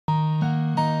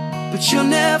but you'll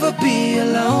never be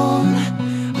alone.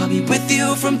 I'll be with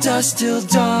you from dusk till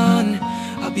dawn.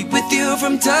 I'll be with you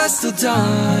from dusk till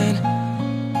dawn.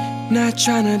 Not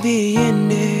trying to be in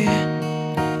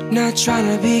there, not trying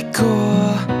to be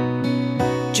cool,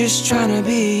 just trying to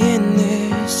be in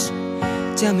this.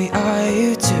 Tell me, are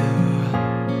you too?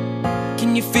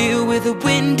 Can you feel where the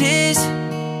wind is?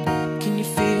 Can you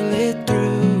feel it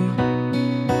through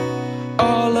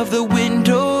all of the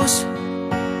windows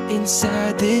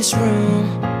inside this room?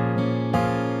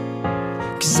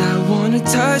 'Cause I wanna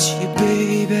touch you,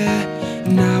 baby,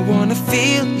 and I wanna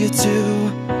feel you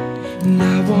too. And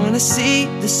I wanna see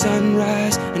the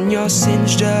sunrise and your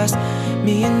sins, just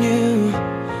me and you.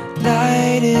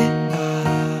 Light it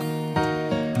up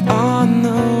on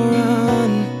the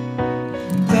run.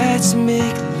 Let's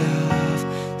make love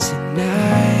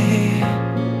tonight.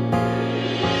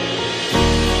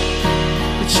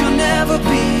 But you'll never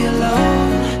be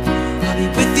alone. I'll be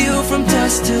with you from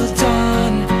dusk till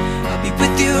dawn. I'll be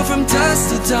with you from dusk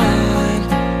till dawn.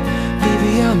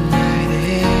 Baby, I'm right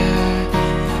here.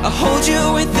 I'll hold you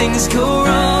when things go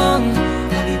wrong.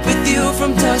 I'll be with you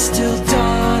from dusk till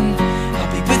dawn.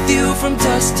 I'll be with you from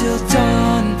dusk till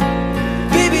dawn.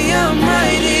 Baby, I'm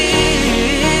right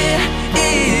here.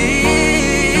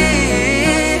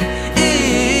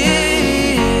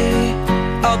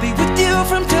 I'll be with you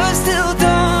from dusk till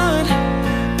dawn.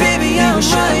 Baby, I'm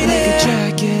right here. Like a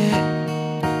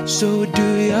jacket, so do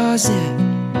yours in.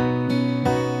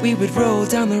 We would roll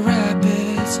down the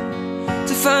rapids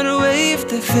to find a wave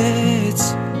that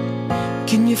fits.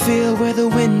 Can you feel where the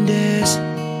wind is?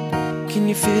 Can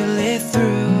you feel it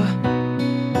through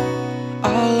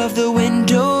all of the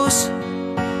windows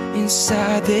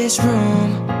inside this room?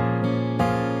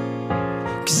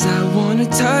 'Cause I wanna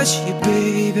touch you,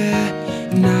 baby,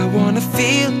 and I wanna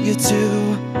feel you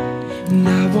too. And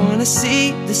I wanna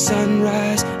see the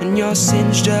sunrise and your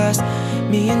sins, just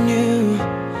me and you.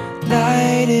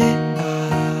 Light it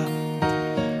up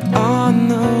on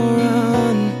the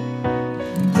run.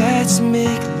 Let's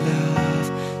make love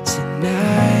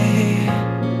tonight.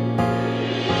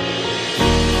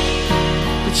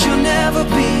 But you'll never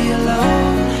be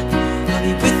alone. I'll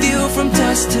be with you from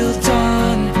dusk till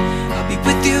dawn. I'll be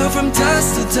with you from dusk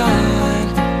till dawn.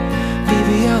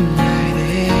 Baby, I'm right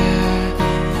here.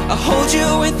 I'll hold you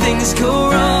when things go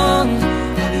wrong.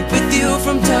 I'll be with you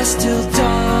from dusk till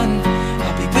dawn.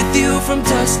 I'll be with you from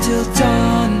dusk till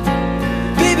dawn.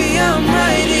 Baby, I'm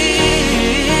right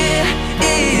here.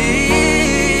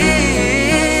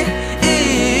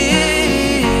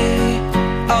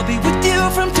 I'll be with you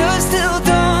from dusk till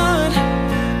dawn.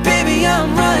 Baby, I'm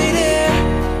right here.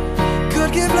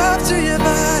 Could give love to your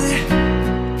body,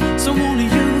 so only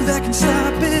you that can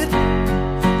stop it.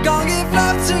 Gonna give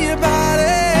love to your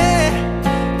body,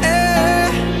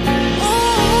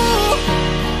 ooh.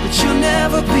 But you'll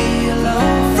never be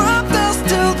alone. From dusk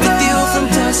till dawn. With you from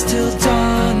dusk till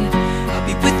dawn. I'll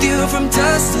be with you from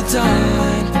dusk till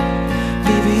dawn.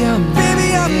 Baby, I'm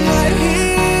right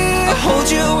here. I'll hold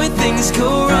you when things go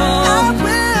wrong. I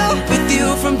will. I'll be with you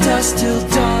from dusk till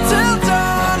dawn. Till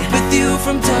dawn. I'll be with you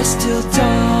from dusk till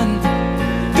dawn.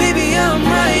 Baby, I'm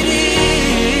right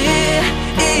here.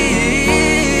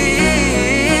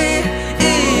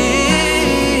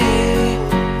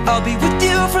 I'll be with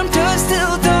you from dusk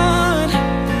till dawn.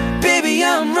 Baby,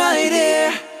 I'm right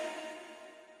here.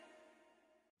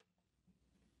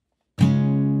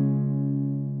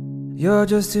 You're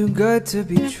just too good to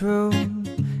be true.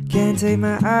 Can't take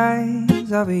my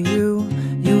eyes off of you.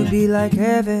 You'd be like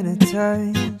heaven to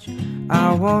touch.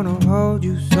 I wanna hold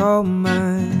you so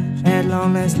much. At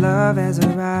long last, love has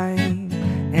arrived,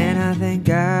 and I thank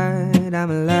God I'm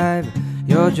alive.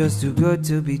 You're just too good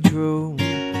to be true.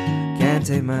 Can't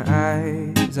take my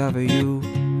eyes off of you.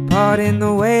 Pardon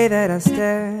the way that I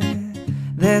stare.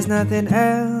 There's nothing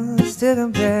else to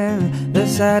compare. The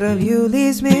sight of you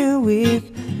leaves me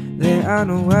weak. There are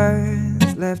no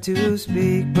words left to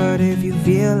speak. But if you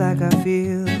feel like I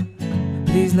feel,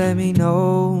 please let me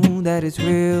know that it's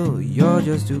real. You're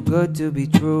just too good to be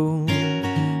true.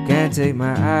 Can't take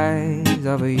my eyes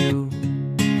off of you.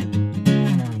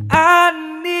 I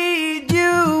need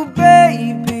you,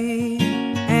 baby,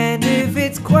 and if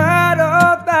it's quite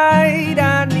alright,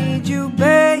 I need you,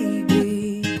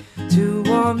 baby, to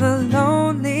warm the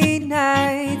lonely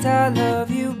nights. I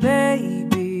love you,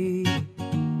 baby.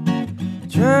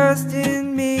 Trust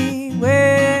in me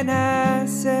when I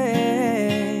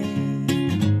say,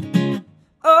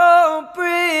 oh,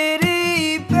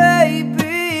 pretty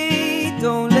baby,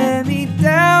 don't let me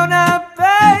down, I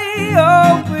pray.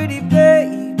 Oh, pretty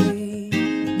baby,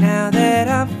 now that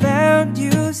I found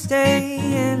you, stay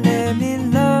and let me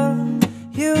love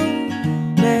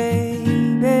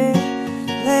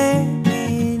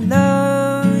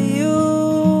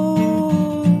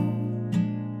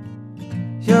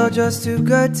just too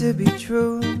good to be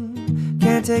true.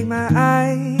 Can't take my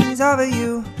eyes off of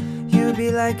you. You'd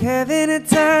be like heaven to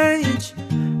touch.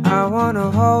 I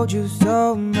wanna hold you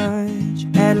so much.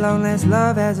 At long last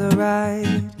love has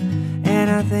arrived, and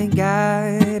I thank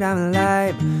God I'm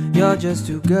alive. You're just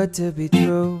too good to be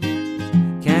true.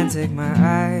 Can't take my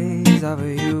eyes off of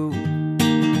you.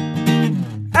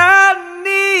 I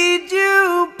need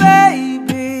you,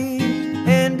 baby,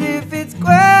 and if it's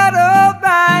quite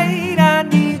alright, I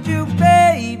need you,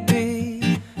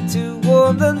 baby, to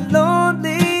warm the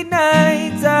lonely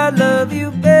nights. I love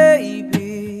you, baby.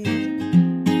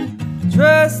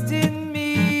 Trust in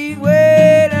me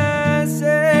when I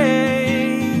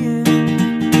say,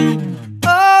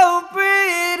 oh,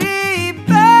 pretty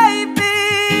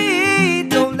baby,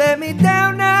 don't let me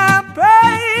down, I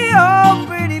pray. Oh,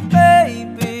 pretty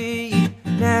baby,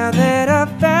 now that I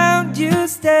found you,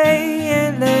 stay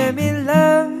and let me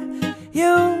love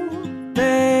you,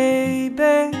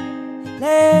 baby.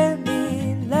 Let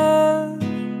me love.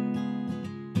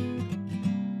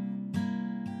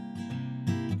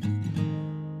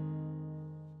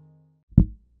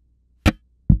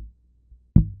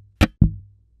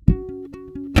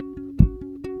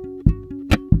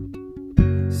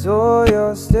 So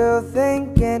you're still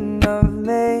thinking of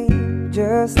me,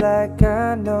 just like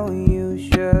I know you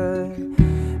should.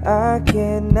 I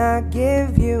cannot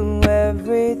give you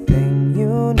everything,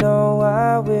 you know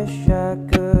I wish I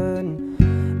could.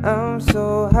 I'm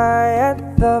so high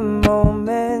at the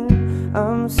moment,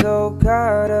 I'm so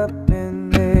caught up in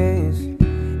this.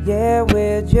 Yeah,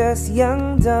 we're just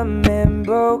young, dumb and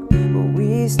broke, but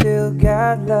we still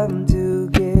got love to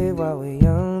give while we're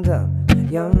young, dumb.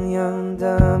 Young, young,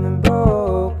 dumb and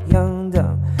broke. Young,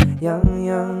 dumb,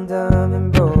 young, dumb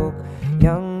and broke.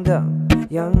 Young, dumb,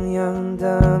 young,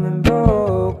 dumb and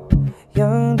broke.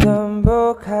 Young, dumb,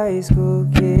 broke high school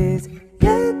kids.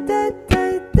 Yeah, da,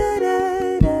 da, da, da,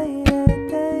 da, da, da.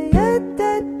 Yeah,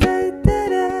 da, da, da, da,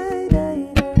 da, da.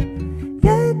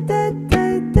 Yeah, da, da,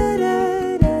 da,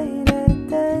 da, da,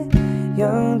 da.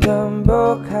 Young, dumb,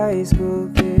 broke high school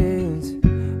kids.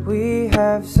 We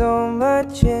have so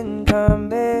much in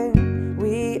common.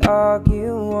 We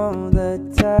argue all the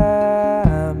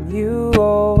time. You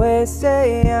always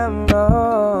say I'm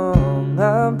wrong.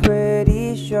 I'm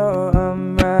pretty sure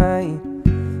I'm right.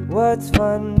 What's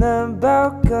fun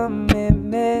about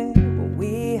commitment?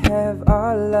 We have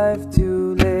our life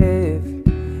to live.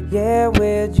 Yeah,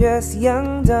 we're just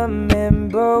young, dumb and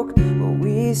broke, but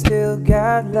we still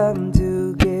got love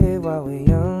to give while we're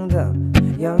young, dumb.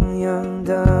 Young, young,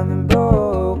 dumb and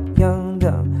broke. Young,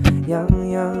 dumb,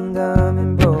 young, dumb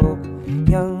and broke.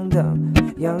 Young, dumb,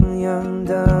 young,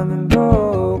 dumb and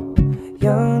broke.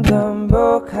 Young, dumb,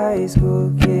 broke high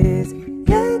school kids.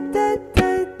 Yeah, da,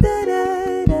 da, da, da,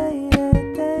 da, da,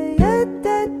 da. Yeah,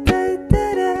 da, da, da, da,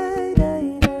 da, da.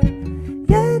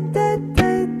 Yeah, da,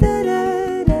 da, da, da,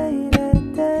 da,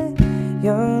 da.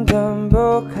 Young, dumb,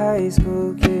 broke high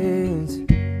school kids.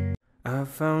 I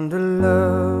found a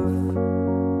love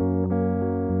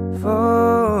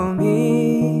for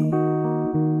me,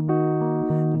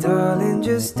 darling,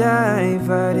 just dive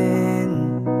right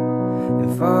in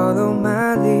and follow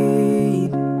my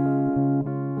lead.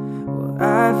 Well,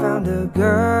 I found a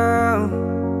girl,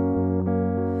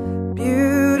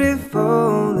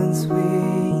 beautiful and sweet.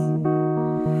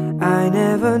 I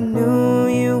never knew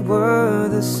you were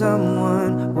the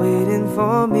someone waiting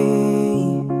for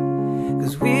me,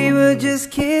 'cause we were just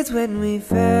kids when we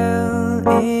fell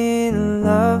in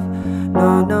love,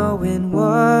 not knowing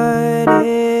what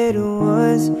it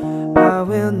was. I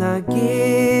will not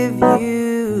give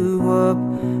you up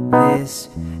this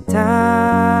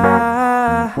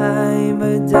time,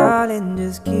 but darling,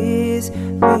 just kiss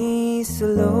me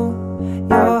slow.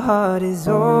 Your heart is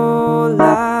all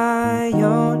I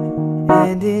own,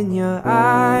 and in your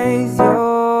eyes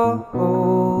you're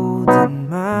holding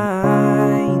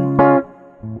mine.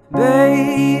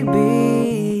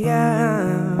 Baby,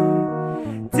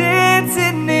 I'm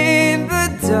dancing in the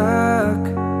dark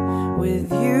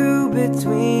with you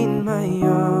between my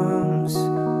arms,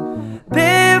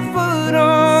 barefoot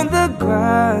on the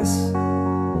grass,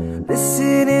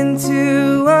 listening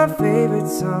to our favorite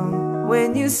song.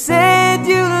 When you said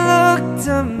you looked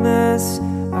a mess,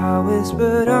 I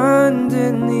whispered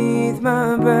underneath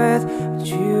my breath, but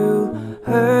you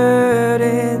heard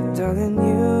it, darling.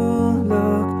 You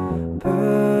look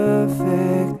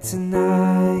perfect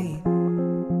tonight.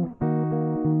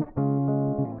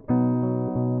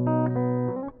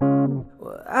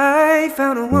 Well, I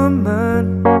found a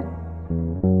woman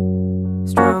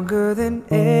stronger than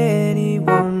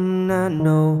anyone I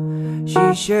know.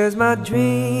 She shares my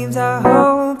dreams. I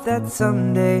hope hope that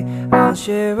someday I'll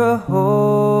share a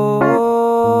home.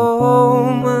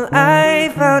 Well,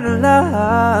 I found a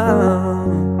love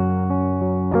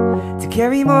to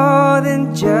carry more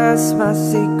than just my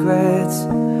secrets,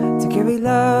 to carry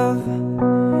love,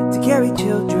 to carry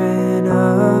children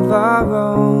of our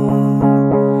own.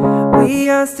 We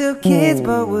are still kids,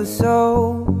 but we're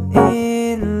so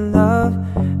in love,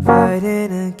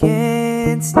 fighting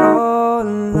against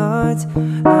all odds.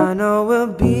 I know we'll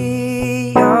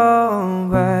be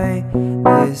alright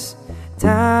this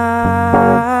time.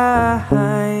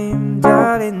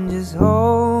 Darling, just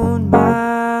hold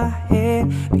my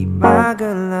hand, be my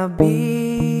girl, I'll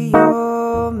be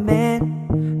your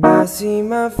man. I see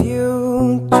my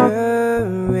future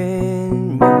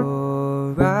in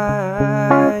your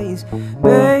eyes,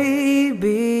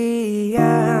 baby.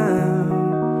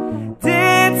 I'm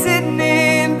dancing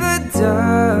in the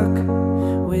dark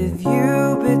with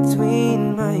you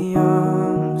between my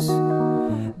arms,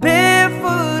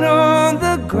 barefoot on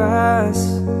the grass,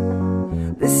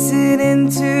 listening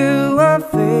to our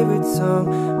favorite song.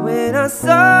 When I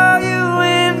saw you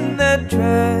in that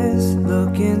dress,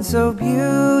 looking so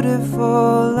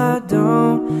beautiful, I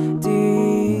don't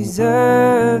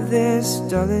deserve this.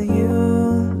 Darling, you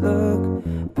look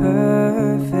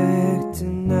perfect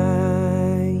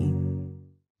tonight.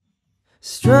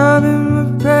 Strumming my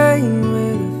pain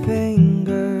with her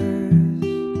fingers,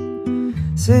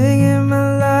 singing my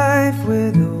life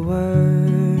with the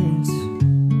words,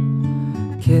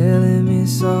 killing me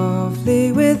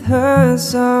softly with her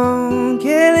song,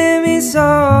 killing me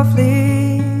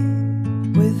softly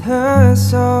with her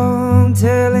song,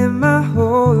 telling my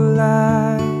whole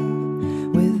life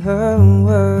with her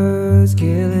words,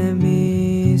 killing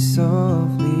me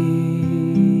softly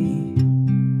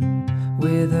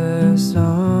with her song.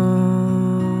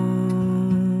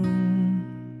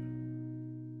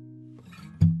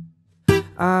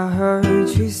 I heard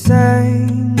she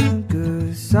sang a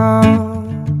good song,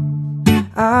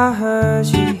 I heard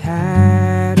she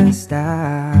had a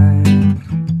style,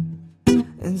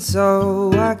 and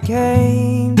so I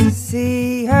came to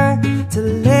see her, to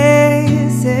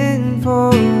listen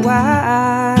for a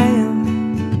while.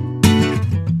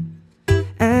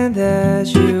 And there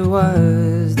she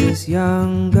was, this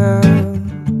young girl,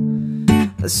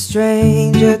 a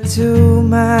stranger to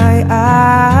my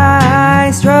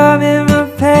eyes, strumming my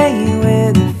pain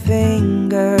with her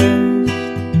fingers,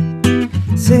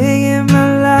 singing my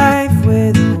life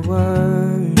with the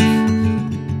words,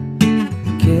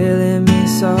 killing me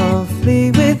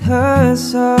softly with her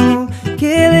song,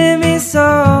 killing me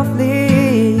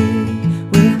softly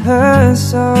with her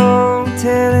song,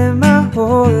 telling my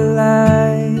whole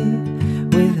life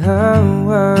with her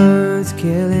words,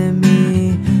 killing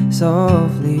me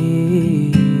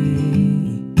softly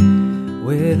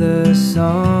with a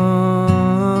song.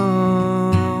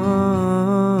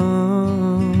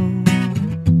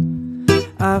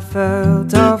 I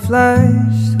felt all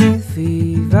flushed with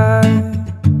fever,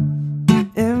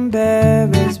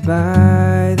 embarrassed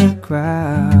by the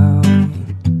crowd.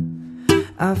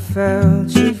 I felt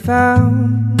she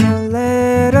found my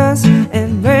letters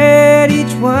and read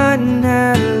each one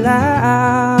out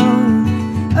loud.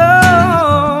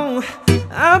 Oh,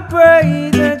 I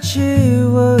prayed that she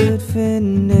would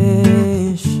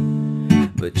finish,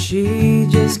 but she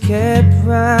just kept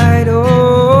right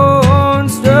on,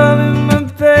 strumming my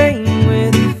pain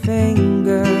with her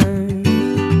fingers,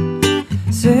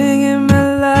 singing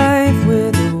my life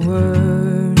with the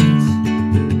words,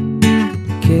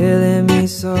 killing me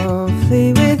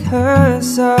softly with her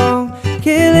song,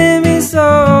 killing me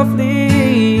softly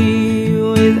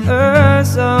with her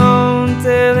song,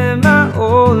 telling my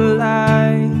whole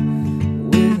life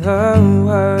with her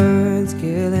words,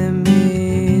 killing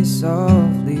me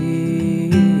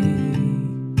softly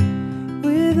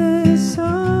with a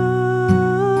song.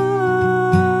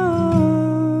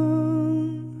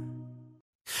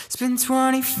 It's been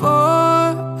 24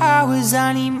 hours,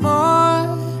 I need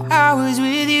more hours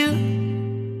with you.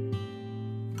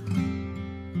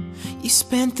 You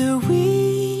spent the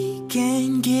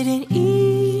weekend getting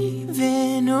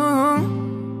even, oh.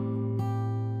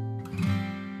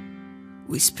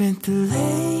 We spent the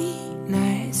late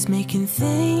nights making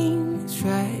things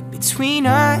right between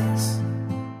us,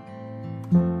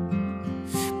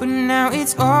 but now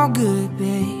it's all good,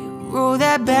 babe. Roll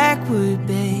that backward,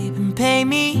 babe, and pay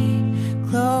me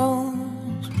close.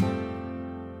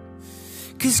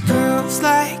 'Cause girls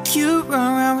like you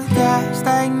run around with guys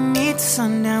like me till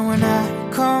sundown. When I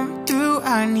come through,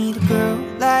 I need a girl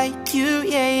like you,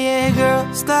 yeah, yeah.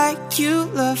 Girls like you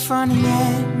love fun, and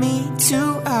yeah, me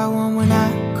too. I want when I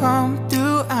come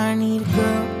through, I need a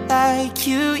girl like like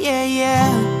you, yeah, yeah.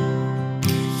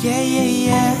 Yeah, yeah,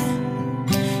 yeah.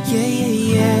 Yeah, yeah,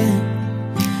 yeah.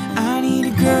 I need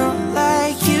a girl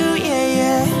like you, yeah,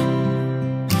 yeah.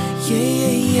 Yeah,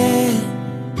 yeah, yeah.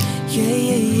 Yeah,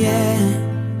 yeah, yeah.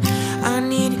 I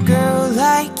need a girl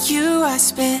like you. I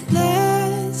spent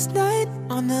last night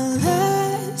on the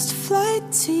last flight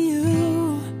to you.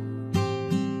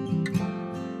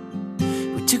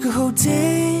 We took a whole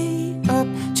day up,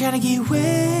 trying to get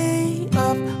way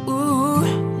up, ooh.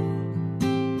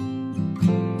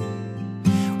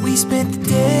 We spent the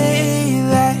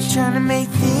daylight trying to make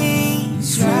things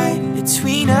right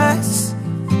between us.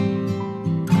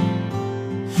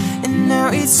 And now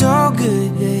it's all good,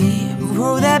 babe.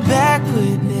 Roll that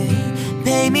backward, babe.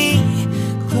 Pay me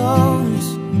close.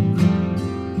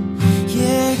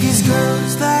 Yeah, 'cause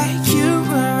girls like you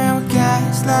run around with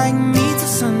guys like me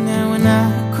till sundown. When I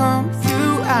come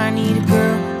through, I need a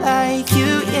girl like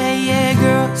you. Yeah, yeah,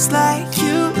 girls like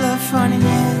you love running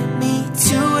at me.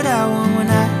 Do what I want when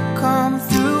I come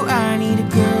through. I need a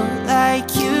girl like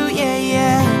you. Yeah,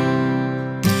 yeah.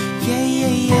 Yeah,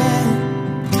 yeah, yeah.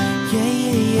 Yeah,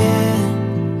 yeah, yeah.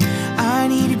 I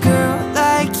need a girl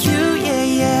like you. Yeah,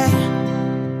 yeah.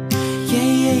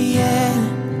 Yeah, yeah, yeah.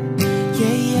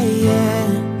 Yeah, yeah, yeah.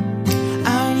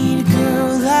 I need a girl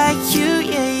like you.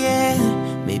 Yeah, yeah.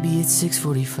 Maybe it's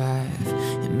 6:45,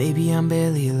 and maybe I'm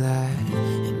barely alive,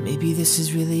 and maybe this is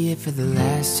really it for the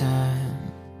last time.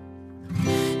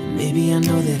 And maybe I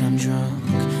know that I'm drunk,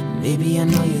 maybe I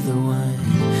know you're the one.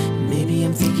 Maybe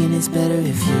I'm thinking it's better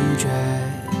if you drive.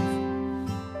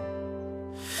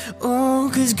 Oh,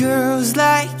 'cause girls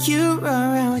like you run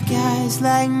around with guys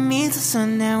like me till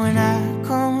sundown. When I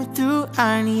come through,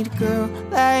 I need a girl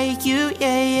like you.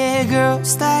 Yeah, yeah,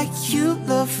 girls like you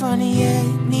love running at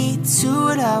me. Do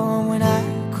what I want when I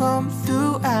come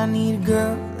through. I need a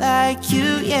girl like you.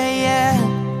 Yeah, yeah.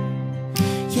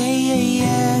 Yeah, yeah,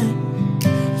 yeah.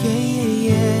 Yeah, yeah,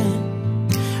 yeah.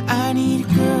 I need a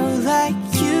girl like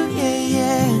you. Yeah,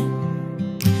 yeah.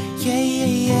 Yeah,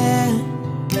 yeah, yeah.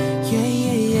 Yeah,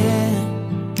 yeah, yeah.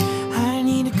 I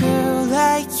need a girl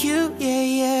like you, yeah,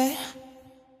 yeah.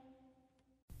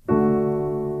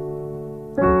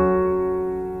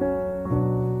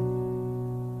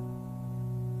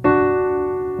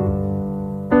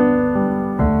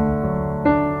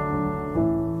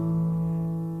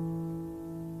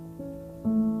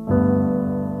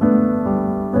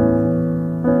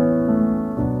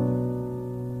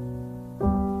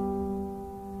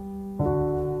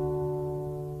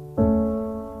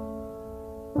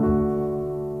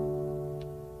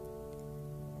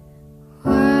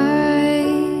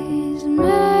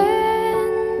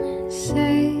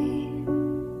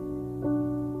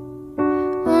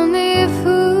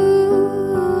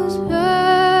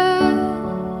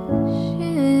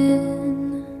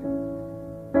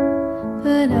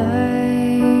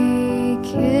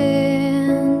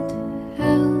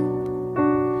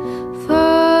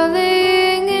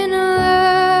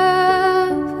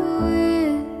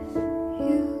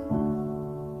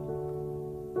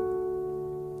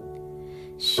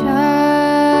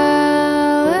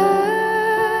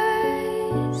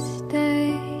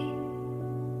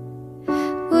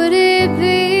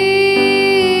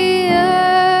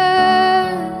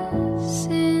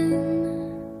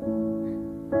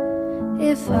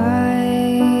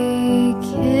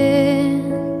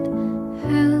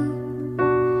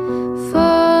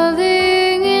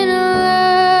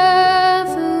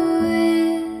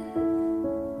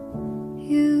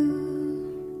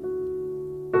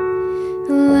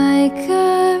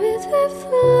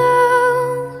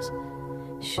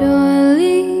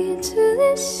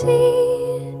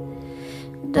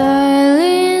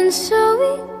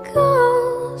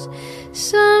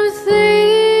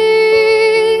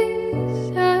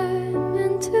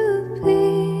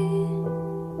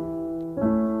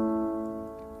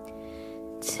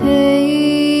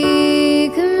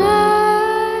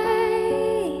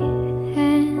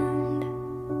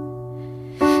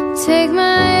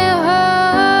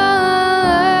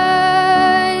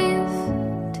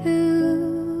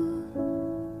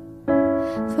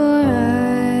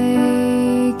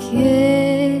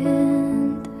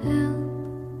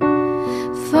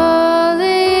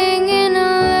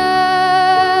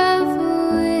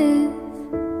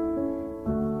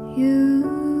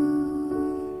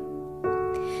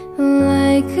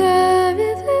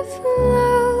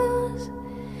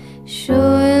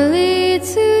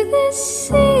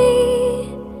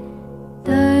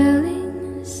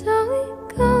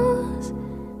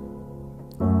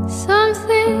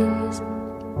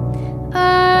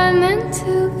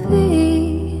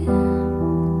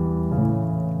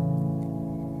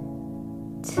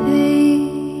 Take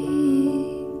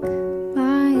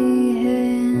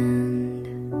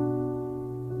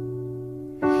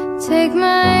take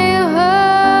my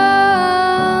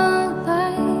whole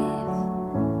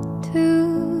life to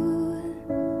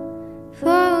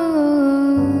fall.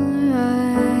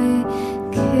 I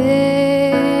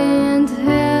can't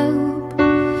help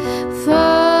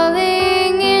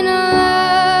falling in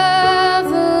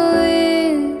love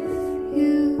with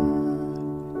you.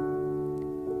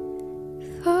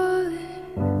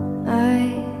 Falling, I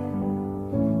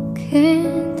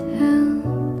can't help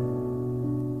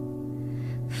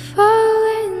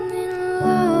falling in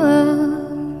love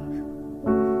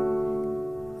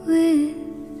with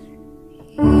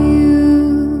you.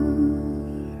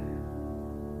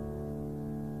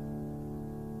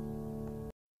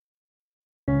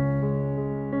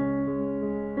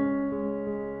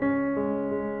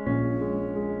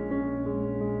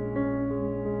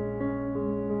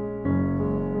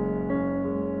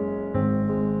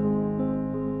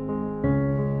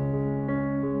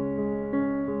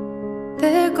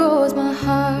 There goes my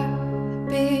heart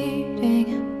beating,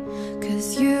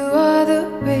 'cause you are the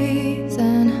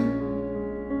reason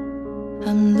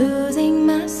I'm losing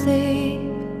my sleep.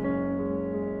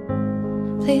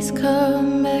 Please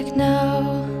come back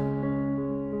now.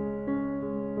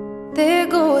 There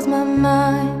goes my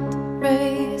mind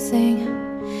racing,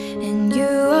 and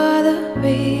you are the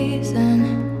reason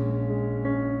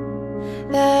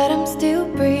that I'm still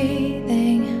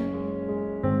breathing.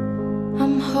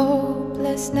 I'm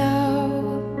hopeless now.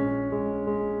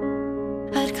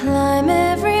 I'd climb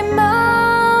every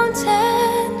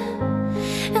mountain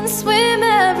and swim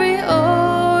every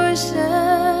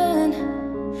ocean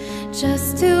just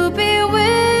to be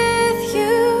with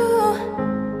you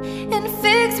and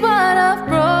fix what I've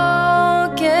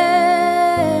broken.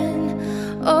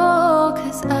 Oh,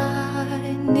 'cause I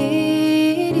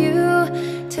need you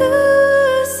to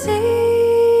see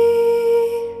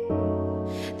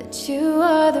that you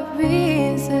are the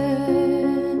reason.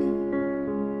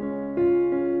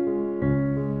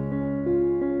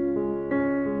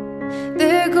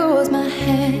 There goes my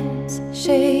hands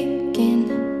shaking,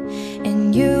 and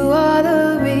you are the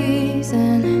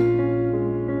reason.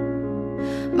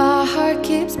 My heart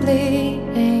keeps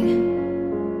bleeding.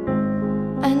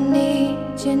 I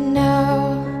need you now.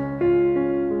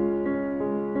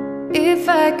 If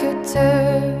I could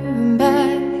turn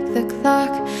back the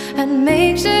clock and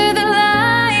make sure the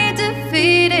light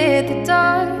defeated the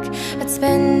dark, I'd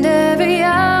spend every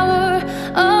hour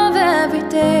of every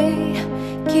day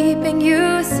keeping you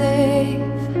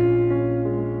safe.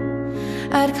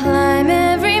 I'd climb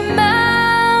every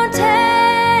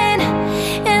mountain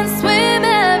and swim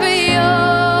every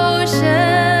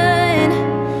ocean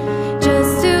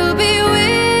just to be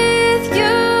with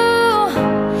you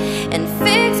and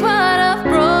fix what I've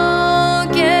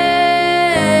broken.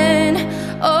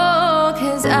 Oh,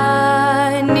 'cause I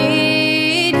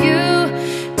need you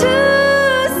to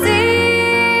see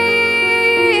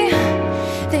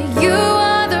that you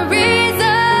are the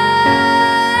reason.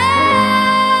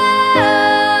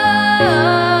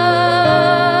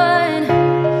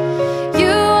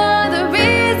 You are the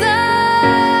reason.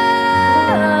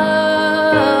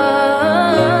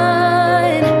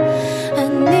 I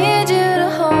need you to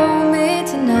hold me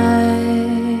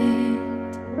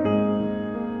tonight.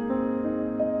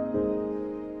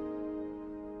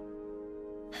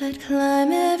 I'd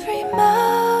climb every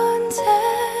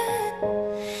mountain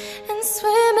and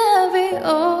swim every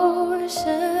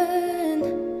ocean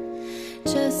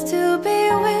just to be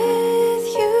with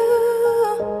you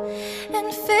and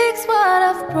fix what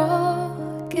I've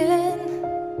broken.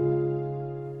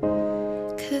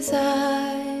 'Cause I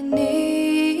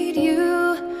need you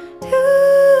to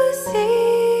see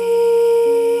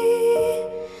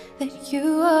that you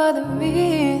are the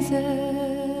reason.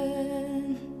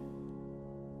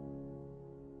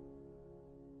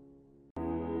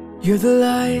 You're the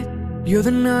light, you're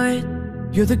the night,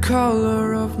 you're the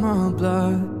color of my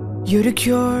blood. You're the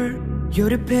cure, you're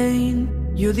the pain,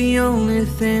 you're the only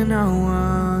thing I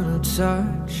wanna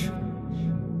touch.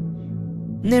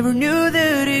 Never knew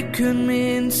that it could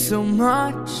mean so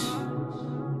much,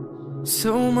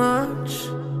 so much.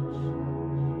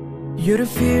 You're the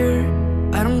fear,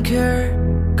 I don't care,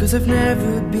 'cause I've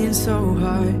never been so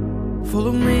high.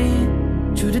 Follow me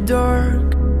to the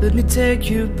dark, let me take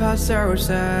you past our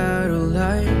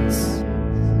satellites.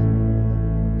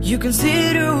 You can see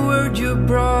the world you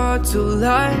brought to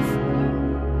life,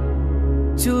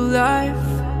 to life.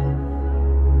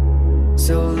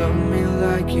 So love me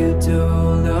like you do,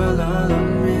 love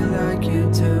me like you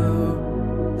do.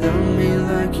 Love me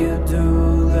like you do,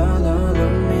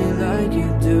 love me like you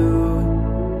do.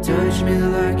 Touch me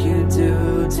like you do,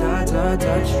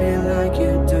 touch me like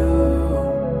you do.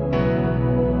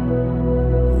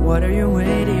 What are you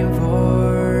waiting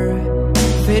for?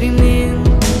 Fading in,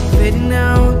 fading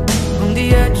out, on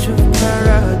the edge of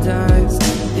paradise.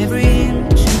 Every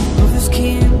inch of your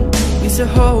skin is a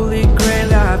holy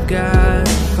grail I've got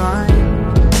to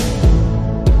find.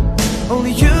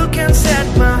 Only you can set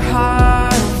my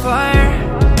heart on fire,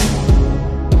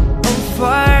 on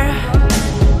fire.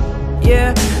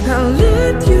 Yeah, I'll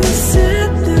let you set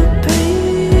the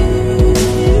pace,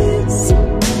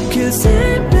 'cause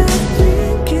I'm not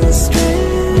thinking straight.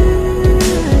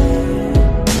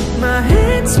 My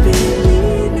head's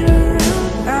spinning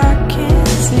around, I can't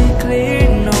see clear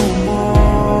no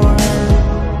more.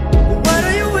 What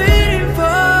are you waiting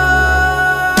for?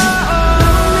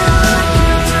 Love me like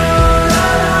you do,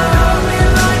 love me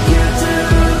like you do,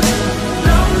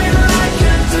 love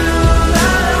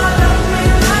me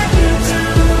like you do,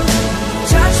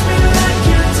 touch me like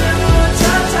you do,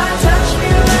 touch me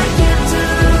like you do.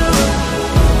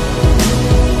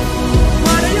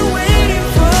 What are you waiting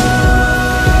for?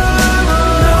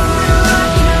 Love me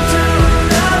like you do,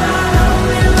 love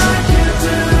me like you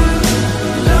do,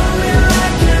 love me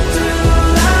like you do,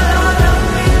 love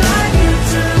me like you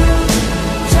do,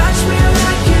 touch me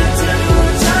like you do,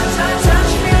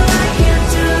 touch me like you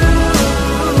do.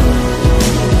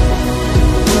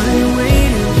 What are you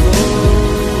waiting for?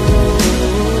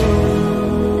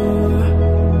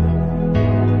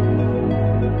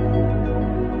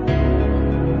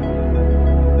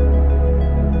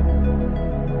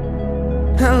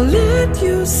 I'll let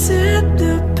you set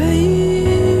the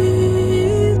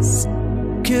pace,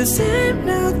 'cause I'm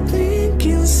not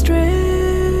thinking straight.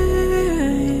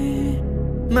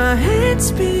 My head's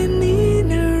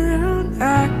spinning around, I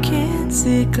can't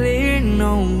see clear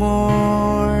no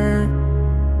more.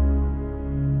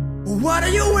 What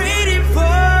are you waiting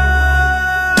for?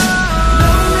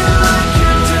 Love me like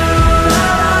you do,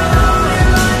 love me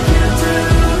like you do,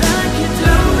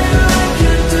 love me like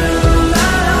you do,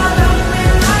 love me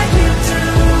like you do,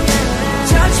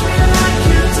 touch me like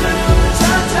you do,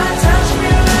 touch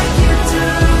me like you do.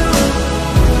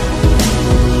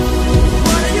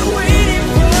 What are you waiting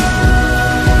for?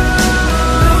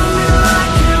 Love me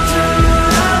like you do,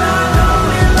 love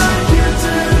me like you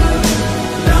do,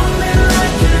 love me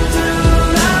like you do,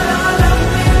 love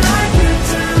me like you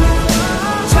do,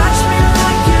 touch me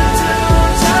like you do,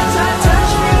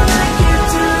 touch me like you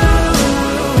do.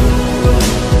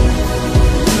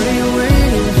 What are you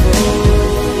waiting for?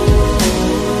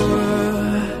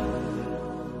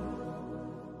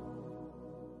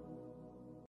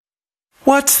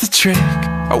 What's the trick?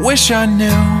 I wish I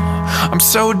knew. I'm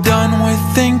so done with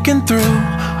thinking through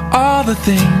all the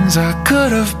things I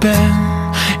could have been,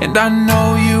 and I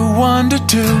know you wonder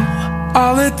too.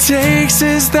 All it takes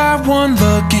is that one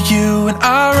look at you, and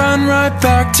I run right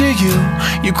back to you.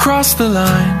 You cross the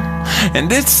line,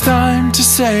 and it's time to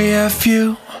say F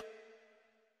you.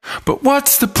 But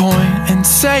what's the point in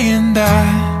saying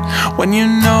that when you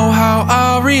know how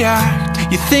I'll react?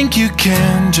 You think you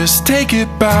can just take it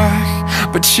back,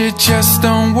 but shit just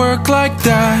don't work like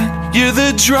that. You're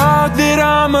the drug that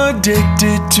I'm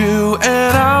addicted to,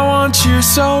 and I want you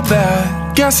so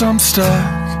bad. Guess I'm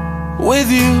stuck with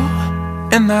you,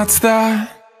 and that's that.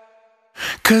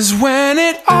 'Cause when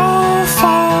it all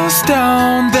falls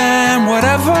down, then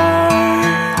whatever.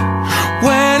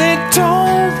 When it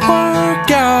don't work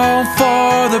out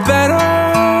for the better,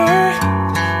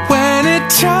 when it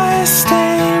just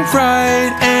ain't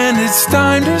right and it's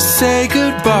time to say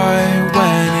goodbye,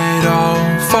 when it all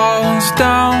falls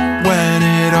down, when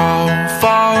it all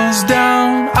falls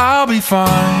down, I'll be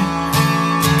fine.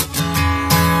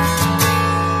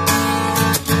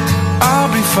 I'll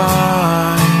be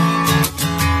fine.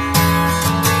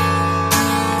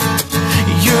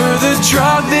 You're the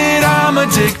drug that I'm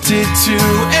addicted to,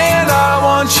 and I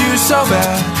want you so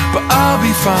bad, but I'll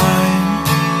be fine.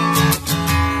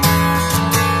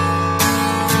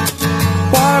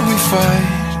 Why we fight,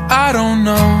 I don't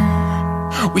know.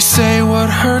 We say what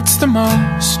hurts the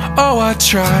most. Oh, I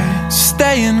try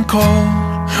staying cold,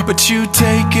 but you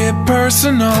take it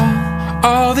personal.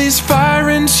 All these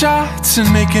firing shots and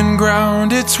making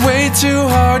ground, it's way too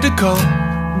hard to cope,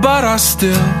 but I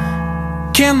still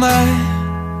can't let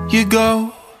you go.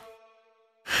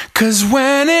 'Cause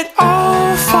when it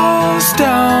all falls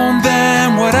down, then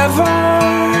whatever.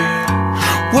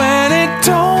 When it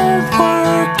don't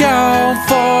work out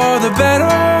for the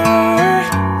better,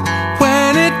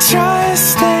 when it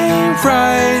just ain't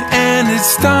right and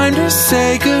it's time to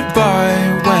say goodbye,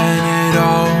 when it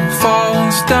all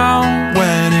falls down,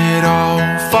 when it all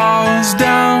falls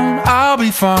down, I'll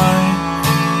be fine.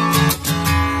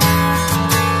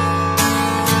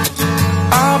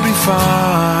 I'll be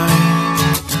fine.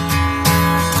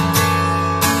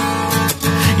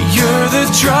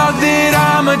 drug that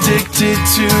I'm addicted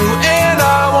to, and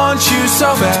I want you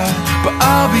so bad, but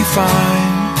I'll be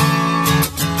fine.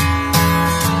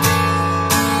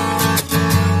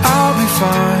 I'll be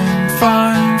fine,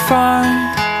 fine, fine.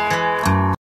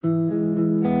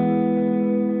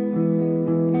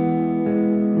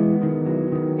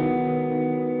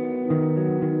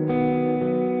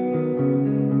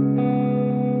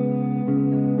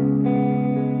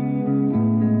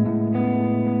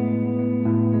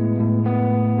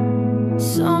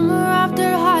 Summer after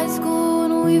high school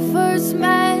when we first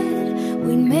met,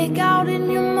 we'd make out in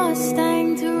your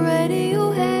Mustang to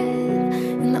Radiohead.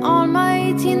 And on my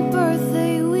 18th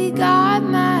birthday we got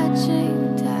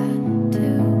matching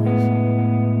tattoos.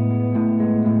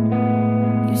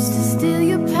 Used to steal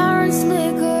your parents'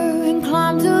 liquor and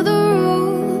climb to the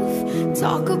roof,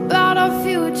 talk about our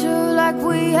future like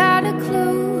we had a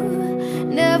clue.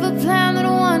 Never planned that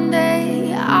one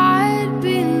day I'd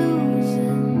be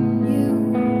losing you.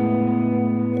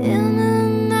 In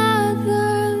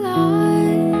another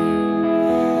life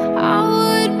I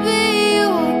would be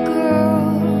your girl.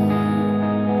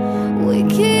 We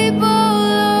keep all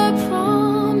our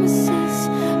promises,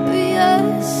 be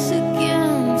us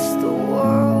against the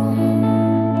world.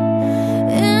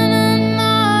 In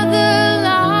another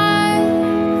life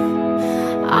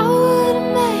I would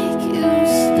make you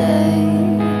stay,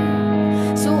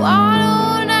 so I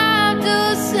don't have to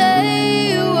say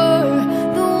you were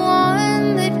the one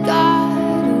that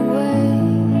got away,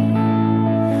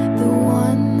 the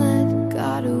one that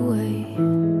got away.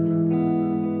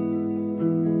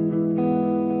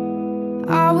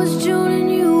 I was June and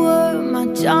you were my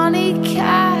Johnny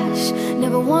Cash,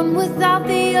 never one without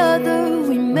the other,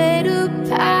 we made a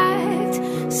pact.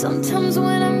 Sometimes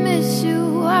when I miss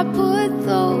you I put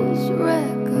those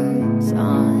records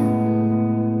on.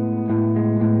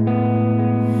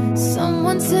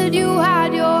 Someone said you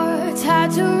had your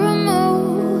tattoo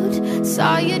removed,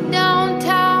 saw you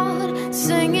downtown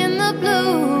singing the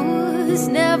blues.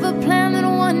 Never planned that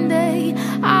one day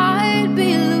I'd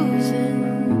be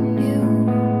losing you.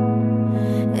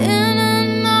 In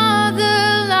another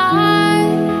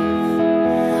life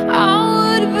I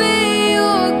would be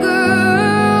your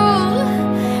girl,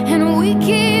 and we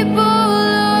keep all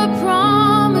our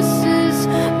promises,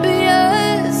 be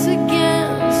us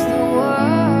against the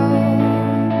world.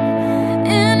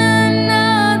 In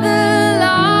another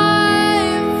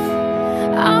life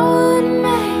I would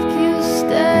make you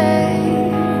stay,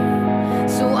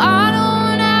 so I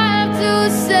don't have to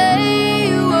say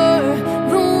you were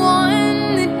the one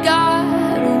that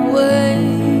got away,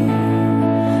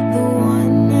 the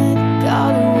one that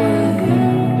got away.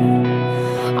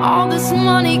 All this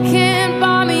money can't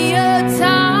buy me a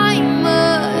time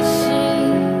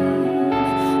machine.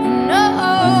 No,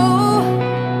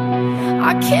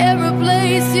 I can't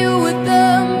replace you with a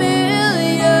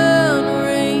million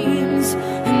rings.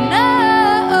 No,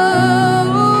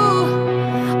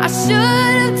 I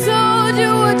should have told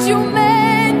you what you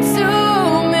meant to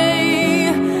me.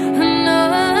 No,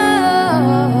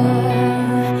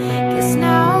 guess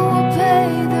now I'll pay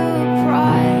the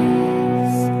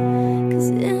price, 'cause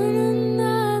in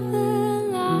another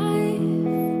life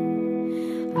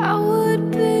I would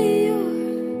be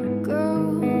your girl.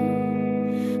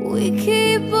 We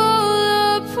keep all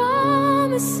our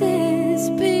promises,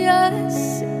 be us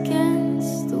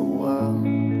against the world.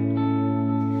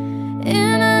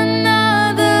 In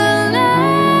another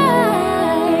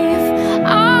life I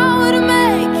would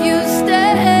make you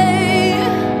stay,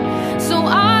 so I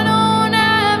don't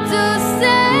have to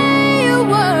say you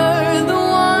were the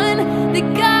one that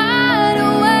got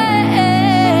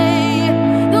away,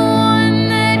 the one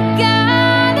that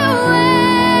got away,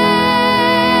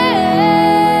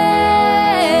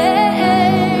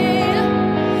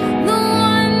 the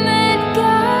one that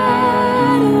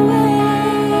got away.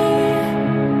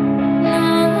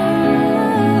 No,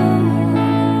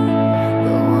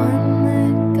 the one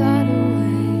that got away.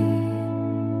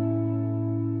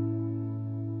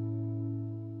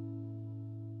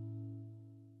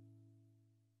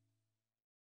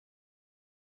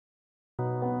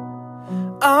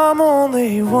 I'm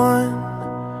only one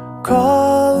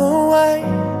call away.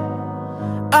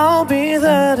 I'll be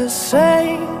there to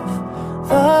save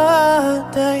the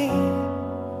day.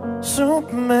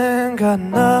 Superman got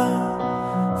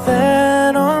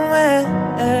nothing on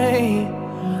me.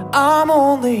 I'm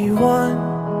only one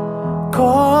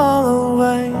call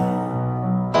away.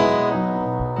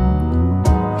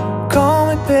 Call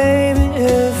me baby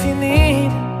if you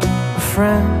need a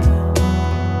friend.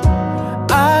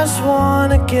 I just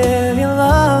wanna give you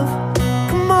love.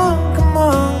 Come on, come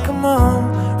on, come on.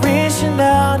 Reaching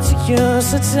out to you,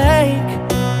 So take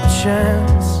a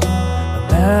chance. No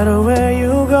matter where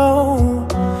you go,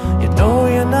 you know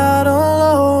you're not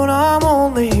alone. I'm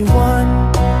only one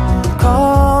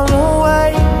call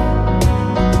away.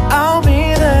 I'll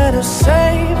be there to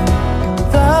save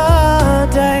the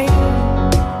day.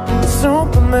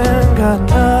 Superman got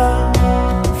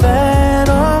nothing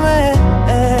on me.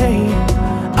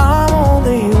 I'm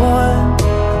only one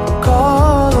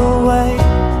call away.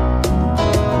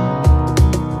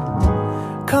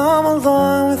 Come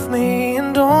along with me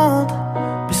and don't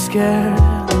be scared.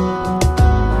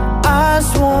 I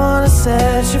just wanna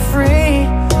set you free.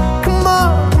 Come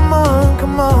on, come on,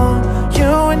 come on.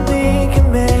 You and me can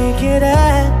make it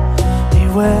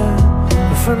anywhere.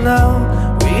 But for now,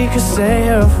 we could stay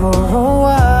here for a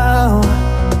while.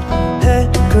 Hey,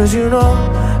 cause you know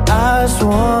I just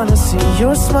wanna see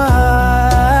your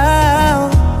smile.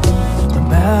 No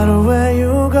matter where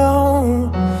you go,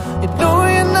 you know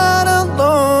you're not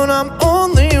alone. I'm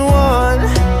only one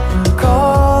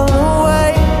call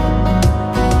away.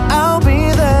 I'll be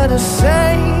there to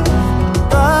save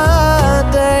the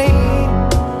day.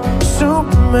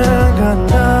 Superman got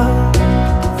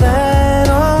nothing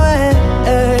on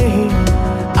me.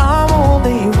 I'm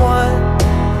only one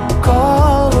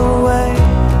call away.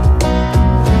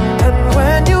 And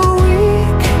when you're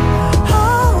weak,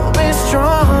 I'll be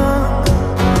strong.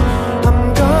 I'm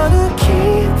gonna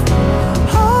keep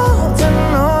holding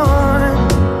on.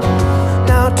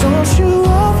 Now don't you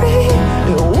worry,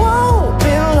 it won't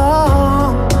be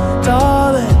long,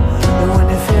 darling. And when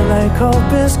you feel like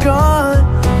hope is gone,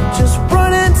 just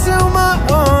run into my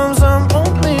arms. I'm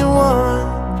only one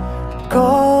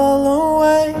call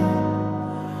away.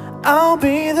 I'll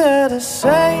be there to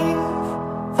save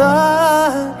the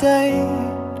day.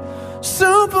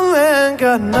 Superman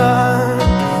got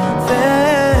nothing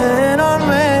on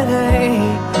me.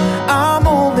 I'm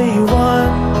only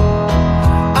one.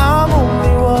 I'm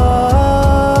only one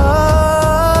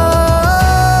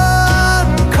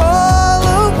call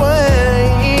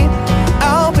away.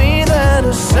 I'll be there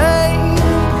to save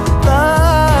the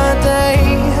day.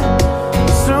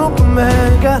 Superman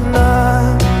got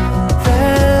nothing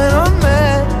on me.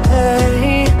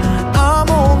 I'm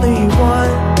only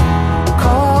one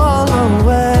call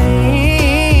away.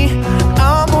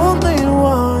 I'm only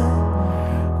one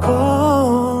call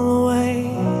away.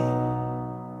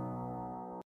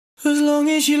 As long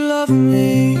as you love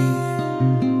me,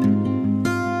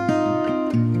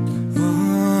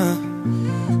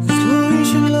 as long as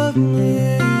you love me.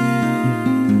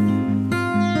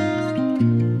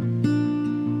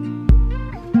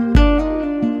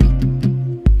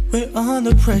 We're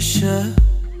under pressure.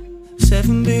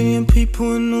 7 billion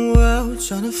people in the world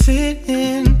trying to fit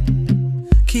in.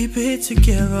 Keep it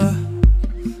together.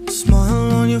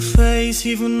 Smile on your face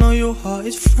even though your heart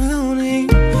is frowning.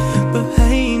 But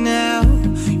hey now,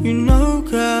 you know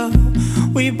girl,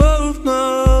 we both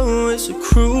know it's a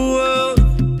cruel world.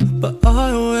 But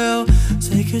I will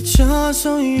take a chance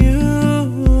on you.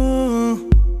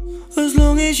 As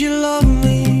long as you love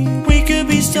me, we could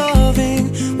be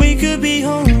starving, we could be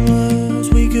homeless,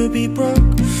 we could be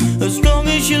broke. As long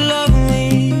as you love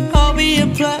me, I'll be a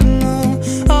platinum,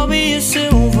 I'll be a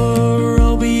silver,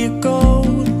 I'll be a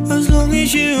gold. As long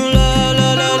as you love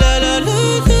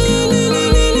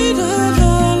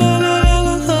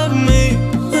me.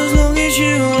 As long as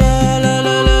you love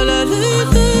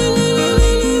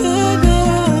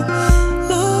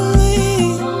me.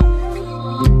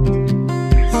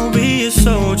 I'll be a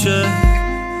soldier,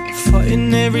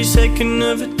 fighting every second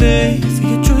of the day for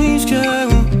your dreams, girl.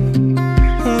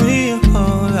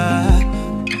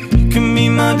 You can be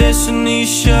my destiny,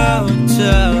 shout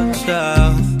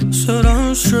out. So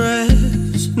don't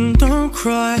stress and don't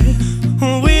cry.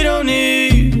 We don't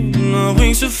need no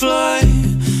wings to fly.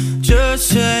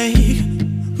 Just take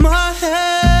my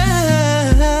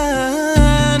hand.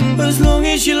 As long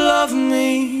as you love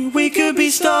me, we could be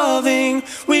starving,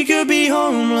 we could be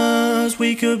homeless,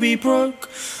 we could be broke.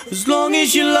 As long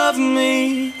as you love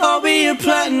me, I'll be a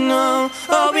platinum,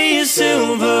 I'll be a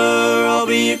silver, I'll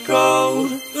be a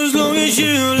gold. As long as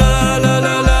you love me.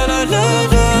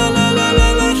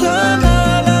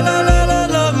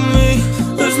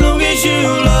 As long as you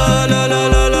love me,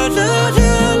 love me.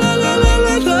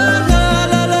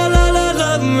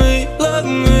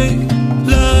 As long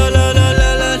as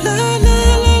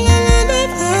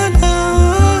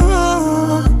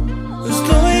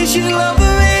you love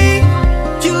me.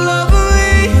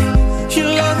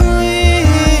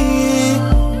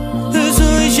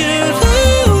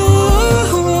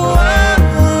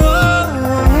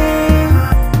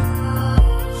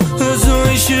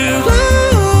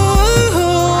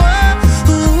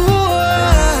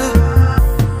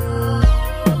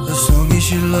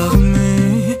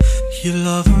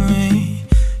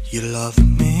 you love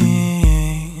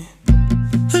me?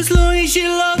 As long as you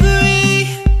love me,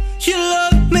 you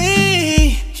love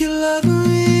me, you love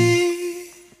me.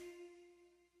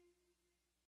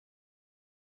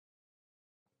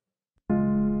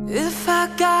 If I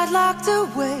got locked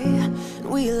away and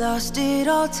we lost it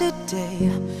all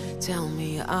today, tell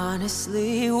me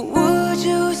honestly, would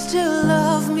you still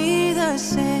love me the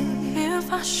same?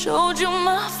 If I showed you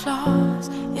my flaws,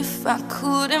 if I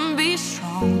couldn't be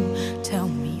strong, tell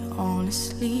me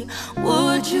honestly,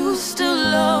 would you still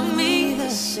love me the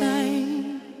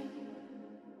same?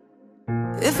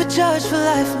 If a judge for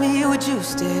life me, would you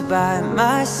stay by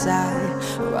my side?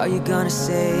 Or are you gonna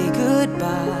say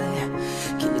goodbye?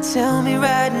 Can you tell me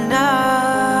right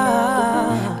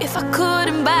now? If I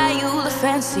couldn't buy you the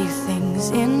fancy things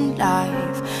in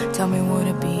life, tell me would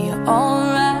it be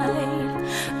alright?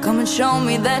 Come and show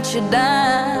me that you're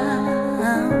down.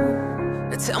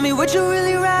 Now tell me, would you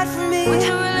really ride for me? Would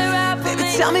you really ride for Baby,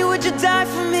 me? tell me, would you die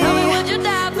for me? Tell me, would you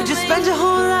die for Would you me? spend your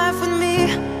whole life with me?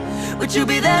 Would you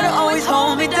be there to always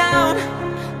hold me down?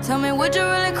 Tell me, would you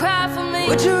really cry for me?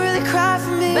 Would you really cry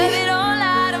for me? Baby, don't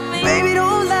lie to me. Baby,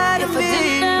 don't lie to If me. I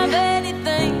didn't have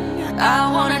anything,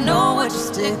 I wanna know would you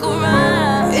stick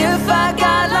around? If I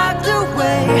got locked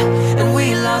away and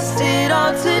we lost it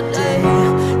all today,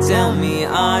 tell me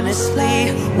honestly,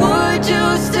 would you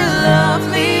still love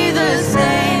me the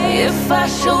same? If I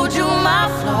showed you my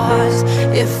flaws,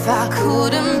 If I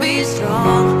couldn't be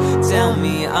strong, tell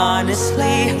me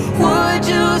honestly, would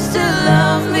you still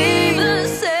love me the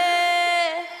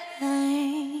same.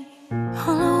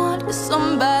 All I want is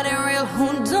somebody real who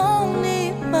don't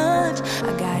need much.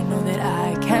 A guy know that I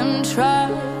can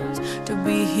trust to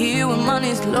be here when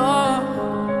money's low.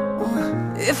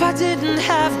 If I didn't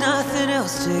have nothing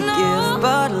else to give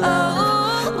but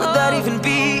love, would that even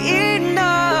be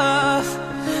enough?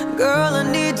 Girl, I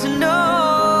need to know.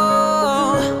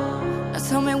 Now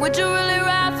tell me, would you really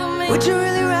ride for me? Would you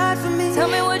really ride for me? Tell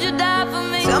me, would you die for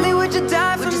me? Tell me, would you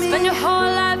die for Would you me? spend your whole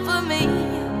life for me?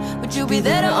 Would you be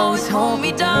there to always hold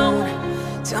me down?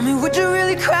 Tell me, would you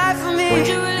really cry for me? Would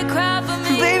you really cry for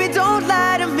me? Baby, don't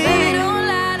lie to me. Baby, don't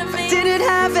lie to me. Didn't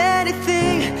have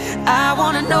anything, I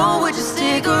wanna know, would you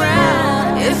stick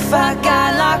around? If I got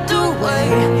locked away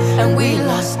and we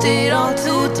lost it all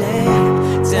today,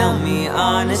 tell me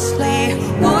honestly,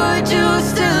 would you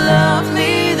still love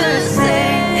me the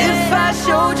same? If I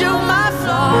showed you my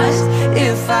flaws,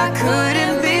 if I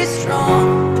couldn't be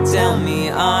strong, tell me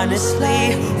honestly,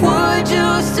 would you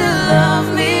still love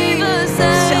me the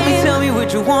same? Tell me,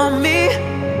 would you want me?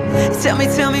 Tell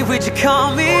me, would you call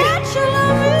me?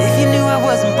 If you knew I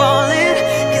wasn't ballin',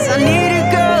 'cause I need a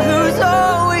girl who's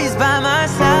always by my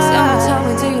side. Tell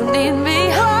me, do you need me?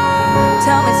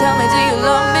 Tell me, do you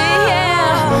love me?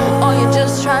 Yeah. Or you're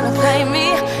just trying to play me?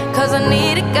 'Cause I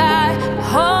need a guy to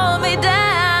hold me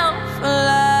down for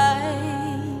life.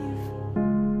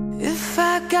 If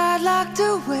I got locked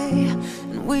away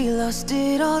and we lost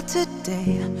it all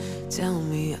today, tell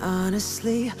me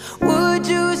honestly, would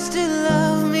you still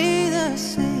love me the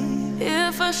same?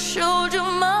 If I showed you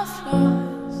my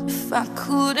flaws, if I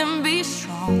couldn't be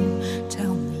strong,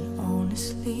 tell me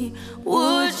honestly,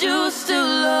 would you still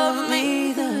love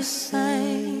me the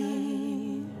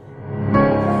same?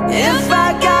 If I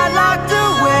got locked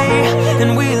away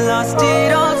and we lost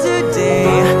it all today,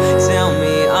 tell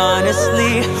me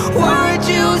honestly, would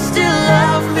you still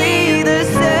love